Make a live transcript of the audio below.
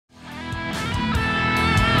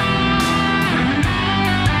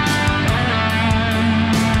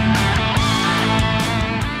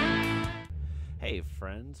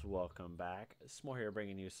More here,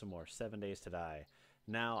 bringing you some more 7 Days to Die.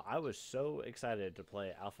 Now, I was so excited to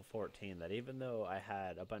play Alpha 14 that even though I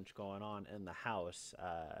had a bunch going on in the house,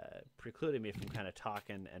 precluding me from kind of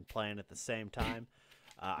talking and playing at the same time,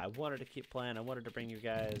 I wanted to keep playing. I wanted to bring you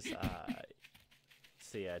guys,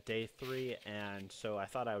 day 3, and so I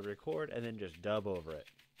thought I would record and then just dub over it.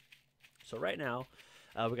 So right now,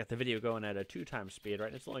 we got the video going at a 2 times speed,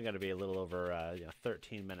 right? It's only going to be a little over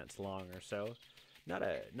 13 minutes long or so. Not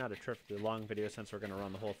a terrifically long video since we're going to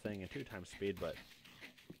run the whole thing in 2 times speed, but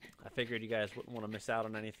I figured you guys wouldn't want to miss out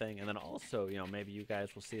on anything, and then also, maybe you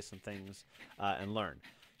guys will see some things and learn.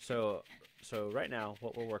 So right now,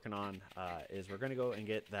 what we're working on is we're going to go and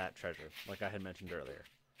get that treasure, like I had mentioned earlier.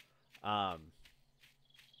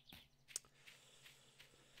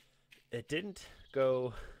 It didn't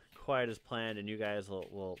go quite as planned, and you guys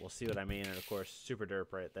will see what I mean. And of course, super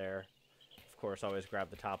derp right there. Of course, always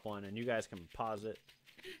grab the top one, and you guys can pause it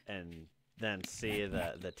and then see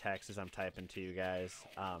the text as I'm typing to you guys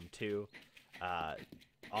too.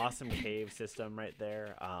 Awesome cave system right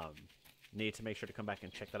there. Need to make sure to come back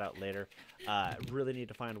and check that out later. Really need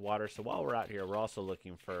to find water. So while we're out here, we're also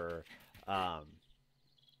looking for a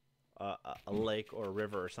lake or a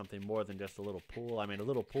river or something more than just a little pool. I mean, a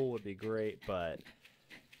little pool would be great, but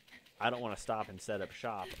I don't want to stop and set up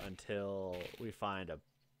shop until we find a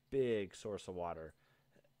big source of water.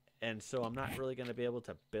 And so I'm not really going to be able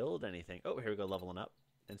to build anything. Oh, here we go, leveling up.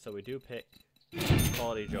 And so we do pick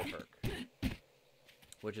Quality Joe perk,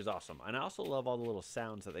 which is awesome. And I also love all the little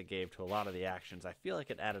sounds that they gave to a lot of the actions. I feel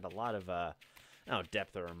like it added a lot of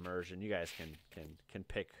depth or immersion. You guys can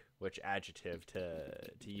pick which adjective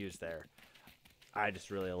to use there. I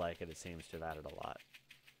just really like it. It seems to have added a lot.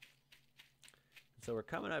 So we're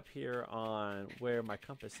coming up here on where my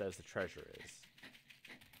compass says the treasure is.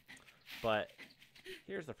 But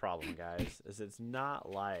here's the problem, guys, is it's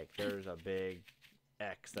not like there's a big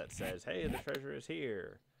X that says, hey, the treasure is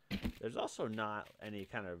here. There's also not any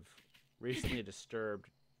kind of recently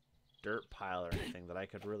disturbed dirt pile or anything that I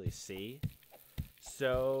could really see.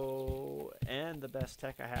 So, and the best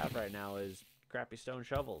tech I have right now is crappy stone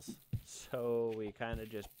shovels. So we kind of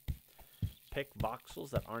just pick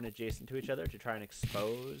voxels that aren't adjacent to each other to try and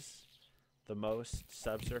expose the most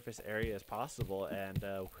subsurface area as possible, and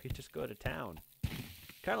we just go to town.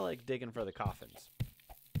 Kind of like digging for the coffins,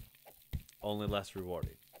 only less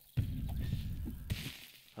rewarding.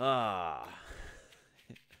 I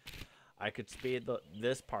could speed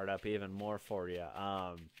this part up even more for you.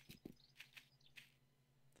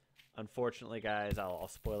 Unfortunately, guys, I'll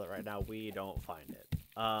spoil it right now. We don't find it.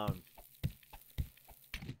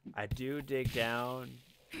 I do dig down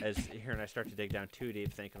and I start to dig down too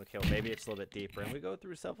deep, thinking, okay, well, maybe it's a little bit deeper. And we go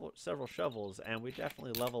through several shovels, and we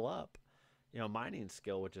definitely level up, mining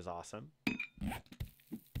skill, which is awesome.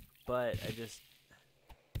 But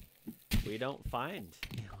we don't find,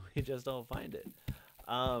 we just don't find it.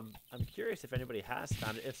 I'm curious if anybody has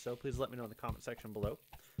found it. If so, please let me know in the comment section below.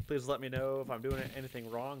 Please let me know if I'm doing anything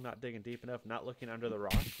wrong, not digging deep enough, not looking under the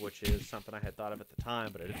rock, which is something I had thought of at the time,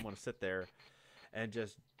 but I didn't want to sit there and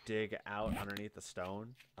just dig out underneath the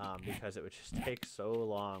stone because it would just take so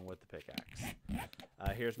long with the pickaxe.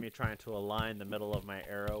 Here's me trying to align the middle of my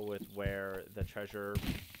arrow with where the treasure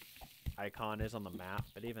icon is on the map,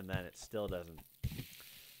 but even then it still doesn't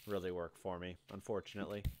really work for me,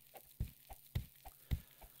 unfortunately.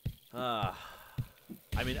 I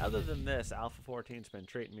mean, other than this, Alpha 14's been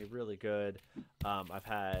treating me really good. I've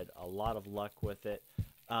had a lot of luck with it.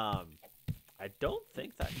 I don't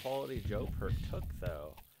think that Quality Joe perk took,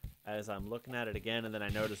 though, as I'm looking at it again, and then I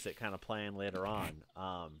notice it kind of playing later on.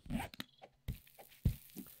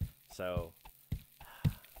 So,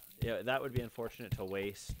 that would be unfortunate to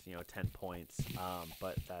waste, 10 points,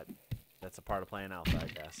 but that's a part of playing Alpha, I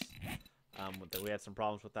guess. We had some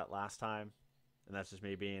problems with that last time, and that's just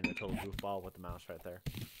me being a total goofball with the mouse right there.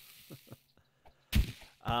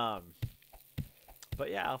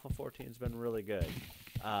 But yeah, Alpha 14's been really good.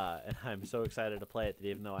 And I'm so excited to play it that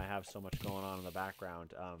even though I have so much going on in the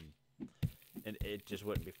background, and it just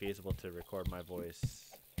wouldn't be feasible to record my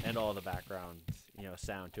voice and all the background,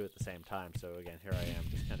 sound too at the same time. So again, here I am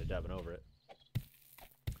just kind of dubbing over it.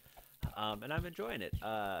 And I'm enjoying it.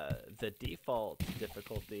 The default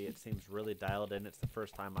difficulty, it seems really dialed in. It's the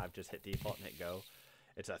first time I've just hit default and hit go.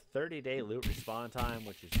 It's a 30-day loot respawn time,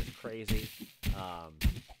 which is just crazy.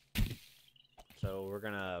 So we're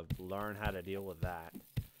going to learn how to deal with that.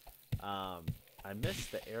 I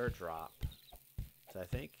missed the airdrop. So I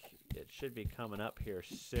think it should be coming up here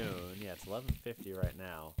soon. Yeah, it's 11:50 right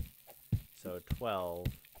now. So 12,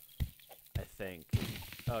 I think.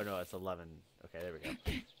 Oh, no, it's 11. Okay, there we go.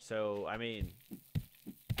 So, I mean,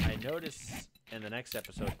 I notice in the next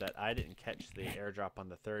episode that I didn't catch the airdrop on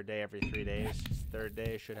the third day every 3 days. Third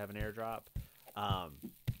day should have an airdrop.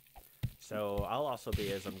 So I'll also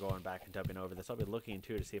be, as I'm going back and dubbing over this, I'll be looking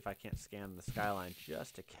too to see if I can't scan the skyline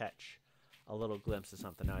just to catch a little glimpse of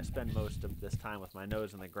something. Now I spend most of this time with my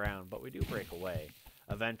nose in the ground, but we do break away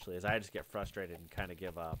eventually as I just get frustrated and kind of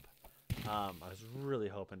give up. I was really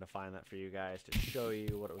hoping to find that for you guys to show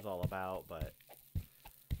you what it was all about, but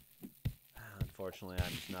unfortunately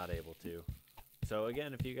I'm just not able to. So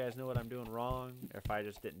again, if you guys know what I'm doing wrong, or if I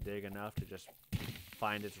just didn't dig enough to just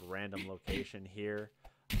find its random location here,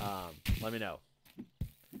 let me know.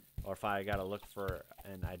 Or if I gotta look for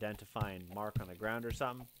an identifying mark on the ground or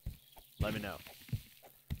something, let me know.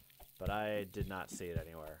 But I did not see it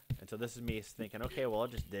anywhere. And so this is me thinking, okay, well, I'll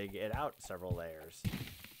just dig it out several layers.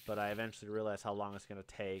 But I eventually realized how long it's going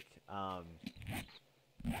to take.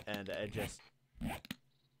 And it just,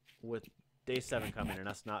 with day 7 coming and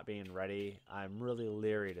us not being ready, I'm really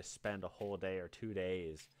leery to spend a whole day or 2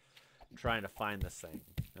 days trying to find this thing.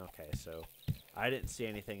 Okay, so I didn't see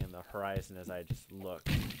anything in the horizon as I just looked.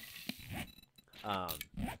 Trying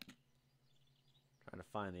to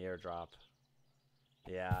find the airdrop.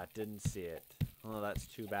 Yeah, didn't see it. Oh, that's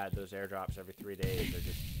too bad. Those airdrops every 3 days are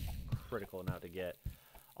just critical now to get.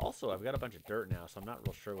 Also, I've got a bunch of dirt now, so I'm not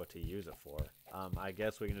real sure what to use it for. I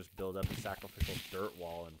guess we can just build up a sacrificial dirt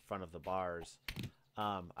wall in front of the bars.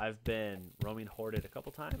 I've been roaming hoarded a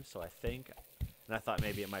couple times, so I think, and I thought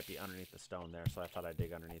maybe it might be underneath the stone there, so I thought I'd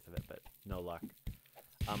dig underneath of it, but no luck.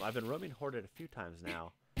 I've been roaming hoarded a few times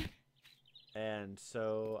now, and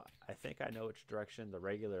so I think I know which direction the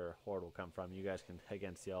regular horde will come from. You guys can,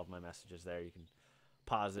 again, see all of my messages there. You can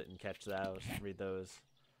pause it and catch those, read those.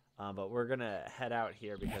 But we're going to head out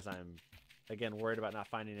here because I'm, again, worried about not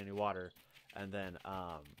finding any water. And then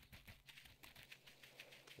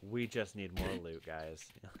we just need more loot, guys.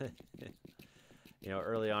 You know,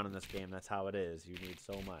 early on in this game, that's how it is. You need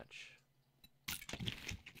so much.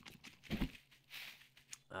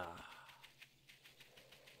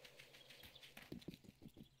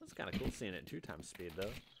 That's kind of cool seeing it 2x speed,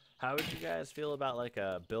 though. How would you guys feel about like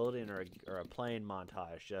a building or a plane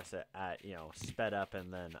montage just at you know, sped up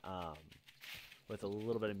and then with a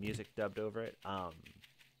little bit of music dubbed over it?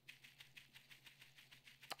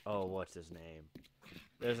 Oh, what's his name?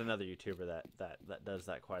 There's another YouTuber that does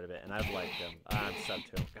that quite a bit, and I've liked him. I'm sub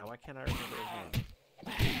to him. God, why can't I remember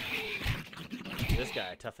his name? This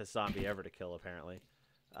guy, toughest zombie ever to kill, apparently.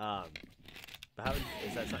 But how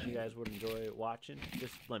is that something you guys would enjoy watching?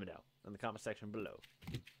 Just let me know in the comment section below.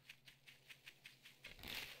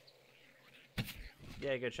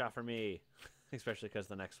 Yeah, good shot for me. Especially because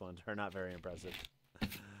the next ones are not very impressive.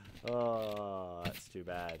 Oh, that's too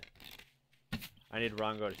bad. I need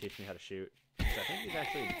Rongo to teach me how to shoot. I think he's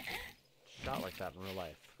actually shot like that in real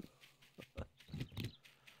life.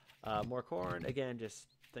 More corn. Again, just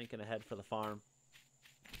thinking ahead for the farm.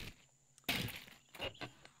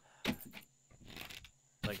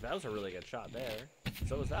 Like, that was a really good shot there.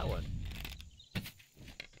 So was that one.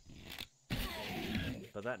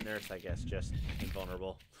 But that nurse, I guess, just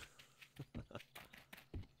invulnerable.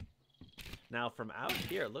 Now, from out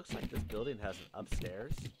here, it looks like this building has an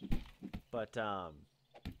upstairs. But,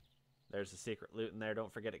 there's a secret loot in there.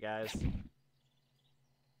 Don't forget it, guys.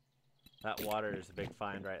 That water is a big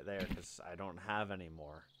find right there, because I don't have any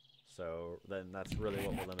more. So, then that's really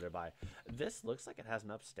what we're limited by. This looks like it has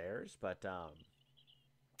an upstairs, but,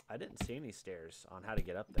 I didn't see any stairs on how to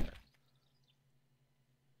get up there.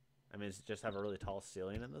 I mean, does it just have a really tall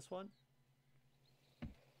ceiling in this one?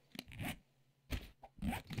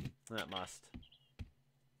 That must.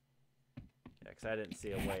 Yeah, because I didn't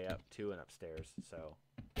see a way up to and upstairs, so.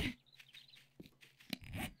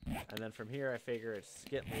 And then from here, I figure it's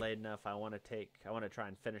getting late enough. I want to try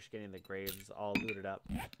and finish getting the graves all looted up.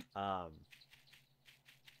 Oh,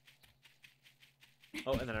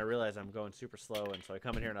 and then I realize I'm going super slow, and so I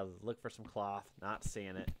come in here and I look for some cloth, not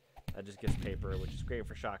seeing it. That just gives paper, which is great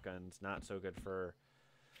for shotguns, not so good for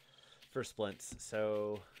splints.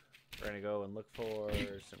 So we're going to go and look for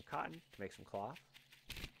some cotton to make some cloth.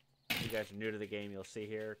 If you guys are new to the game, you'll see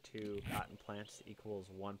here 2 cotton plants equals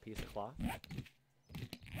 1 piece of cloth.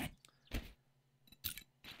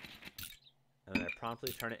 And then I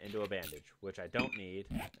promptly turn it into a bandage, which I don't need,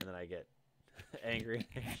 and then I get angry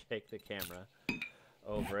and shake the camera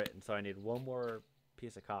over it. And so I need 1 more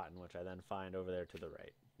piece of cotton, which I then find over there to the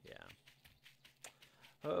right. Yeah.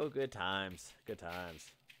 Oh, good times. Good times.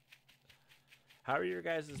 How are your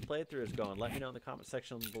guys' playthroughs going? Let me know in the comment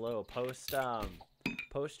section below. Post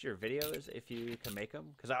your videos if you can make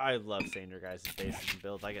them, because I love seeing your guys' bases and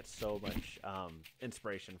builds. I get so much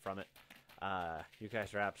inspiration from it. You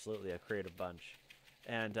guys are absolutely a creative bunch.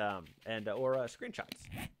 And screenshots.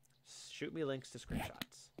 Shoot me links to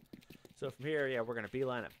screenshots. So from here, yeah, we're going to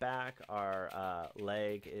beeline it back. Our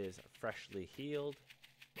leg is freshly healed.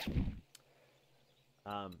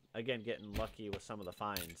 Again, getting lucky with some of the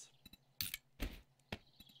finds.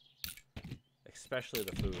 Especially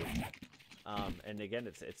the food. And again,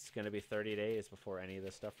 it's going to be 30 days before any of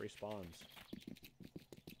this stuff respawns.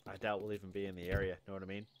 I doubt we'll even be in the area, know what I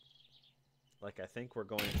mean? Like, I think we're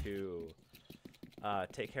going to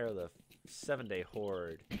take care of the 7-day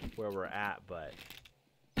horde where we're at, but...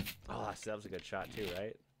 Oh, that was a good shot too,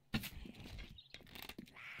 right?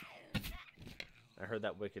 I heard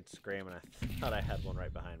that wicked scream, and I thought I had one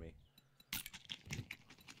right behind me.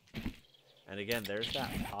 And again, there's that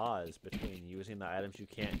pause between using the items. You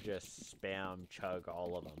can't just spam chug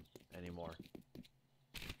all of them anymore.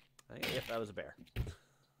 I think, yep, that was a bear.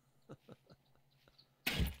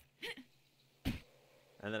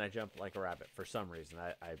 And then I jump like a rabbit for some reason.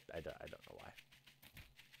 I don't know why.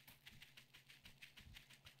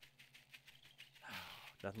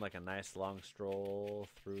 Nothing like a nice long stroll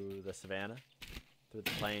through the savannah, through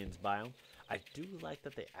the plains biome. I do like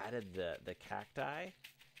that they added the cacti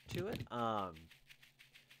to it.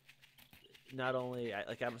 Not only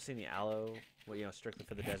I haven't seen the aloe, well, you know, strictly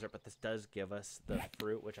for the desert, but this does give us the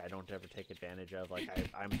fruit, which I don't ever take advantage of. Like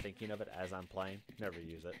I'm thinking of it as I'm playing, never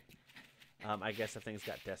use it. I guess if things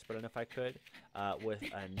got desperate enough, I could. With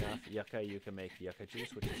enough yucca, you can make yucca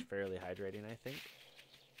juice, which is fairly hydrating, I think.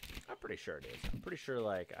 I'm pretty sure it is. I'm pretty sure,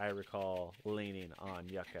 like, I recall leaning on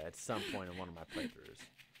yucca at some point in one of my playthroughs.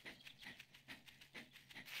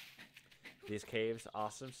 These caves,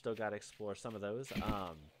 awesome. Still got to explore some of those.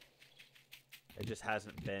 It just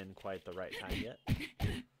hasn't been quite the right time yet.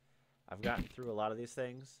 I've gotten through a lot of these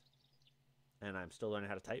things, and I'm still learning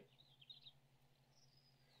how to type.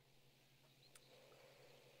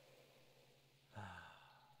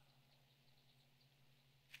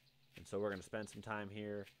 And so we're going to spend some time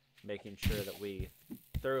here making sure that we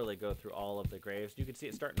thoroughly go through all of the graves. You can see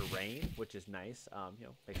it's starting to rain, which is nice. You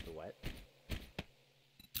know, makes it wet.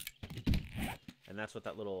 And that's what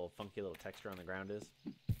that little funky little texture on the ground is.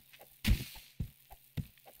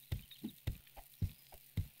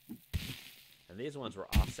 And these ones were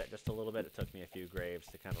offset just a little bit. It took me a few graves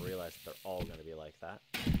to kind of realize that they're all going to be like that.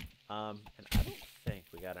 And I don't think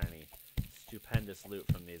we got any stupendous loot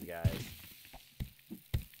from these guys.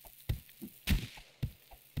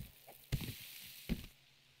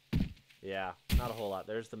 Yeah, not a whole lot.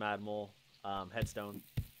 There's the Mad Mole headstone,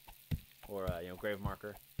 or you know, grave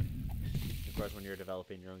marker. Of course, when you're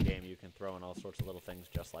developing your own game, you can throw in all sorts of little things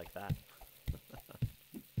just like that.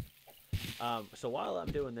 So while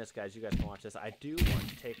I'm doing this, guys, you guys can watch this. I do want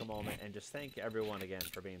to take a moment and just thank everyone again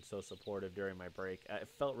for being so supportive during my break. It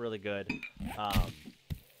felt really good,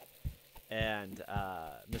 and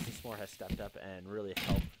Mrs. S'more has stepped up and really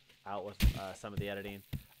helped out with some of the editing.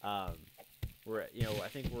 We're, you know, I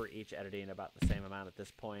think we're each editing about the same amount at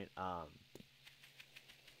this point.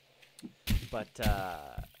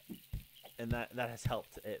 And that has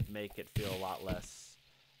helped it make it feel a lot less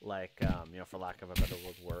like, you know, for lack of a better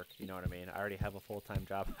word, work. You know what I mean? I already have a full-time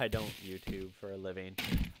job. I don't YouTube for a living,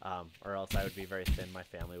 or else I would be very thin. My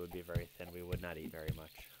family would be very thin. We would not eat very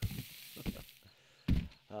much.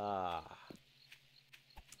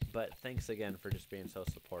 But thanks again for just being so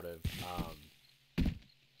supportive.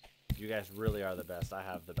 You guys really are the best. I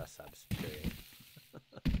have the best subs, period.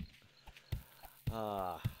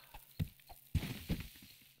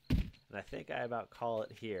 And I think I about call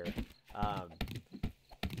it here.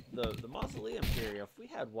 The mausoleum here, if we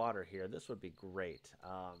had water here, this would be great.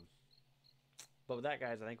 But with that,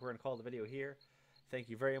 guys, I think we're going to call the video here. Thank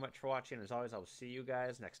you very much for watching. As always, I will see you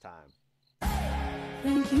guys next time.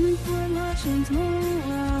 Thank you for watching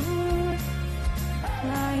more.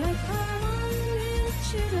 Like I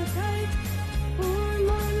should have